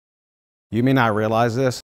You may not realize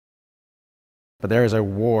this, but there is a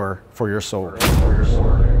war for your soul.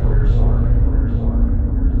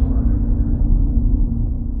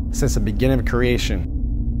 Since the beginning of creation,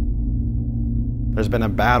 there's been a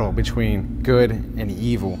battle between good and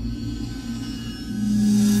evil.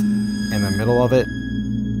 In the middle of it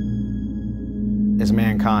is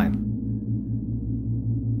mankind.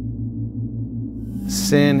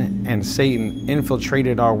 Sin and Satan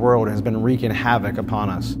infiltrated our world and has been wreaking havoc upon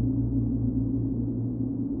us.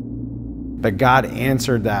 But God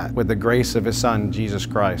answered that with the grace of His Son, Jesus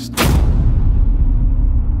Christ.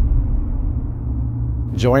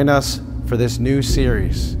 Join us for this new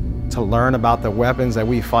series to learn about the weapons that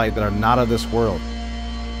we fight that are not of this world.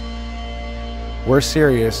 We're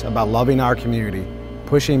serious about loving our community,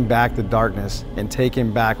 pushing back the darkness, and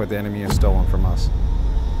taking back what the enemy has stolen from us.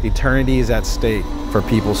 Eternity is at stake for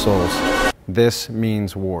people's souls. This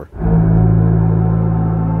means war.